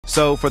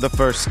So for the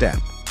first step,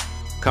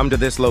 come to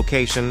this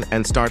location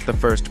and start the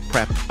first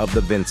prep of the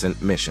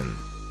Vincent mission.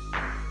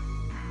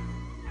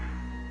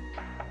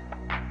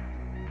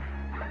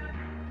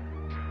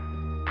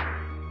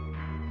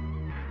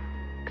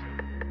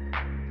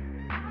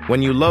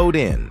 When you load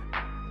in,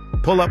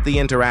 pull up the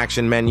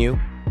interaction menu,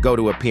 go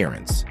to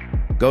Appearance,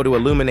 go to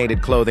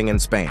Illuminated Clothing and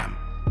Spam.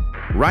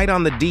 Right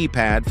on the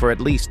D-pad for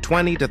at least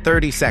 20 to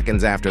 30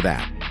 seconds after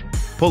that.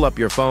 Pull up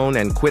your phone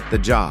and quit the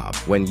job.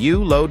 When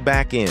you load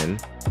back in,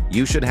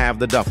 you should have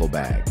the duffel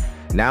bag.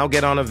 Now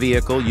get on a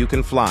vehicle you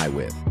can fly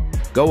with.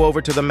 Go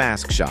over to the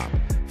mask shop,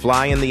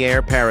 fly in the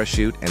air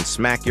parachute and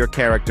smack your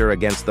character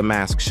against the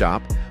mask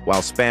shop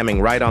while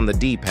spamming right on the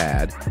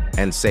D-pad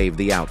and save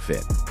the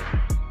outfit.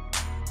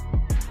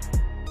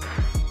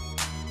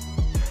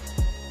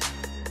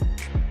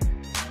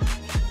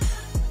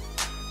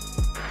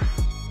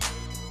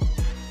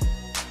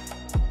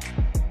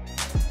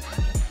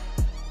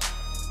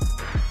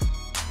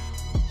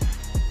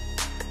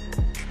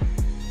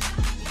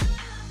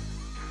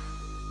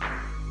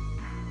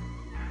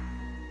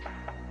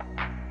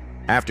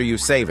 After you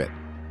save it,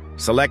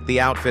 select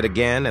the outfit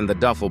again and the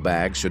duffel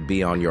bag should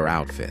be on your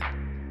outfit.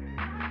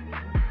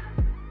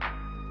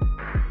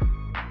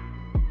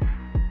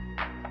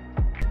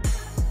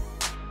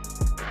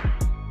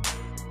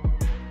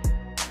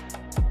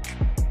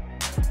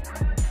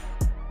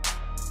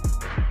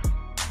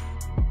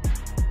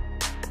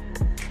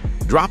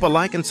 Drop a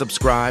like and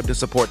subscribe to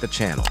support the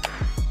channel.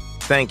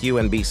 Thank you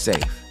and be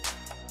safe.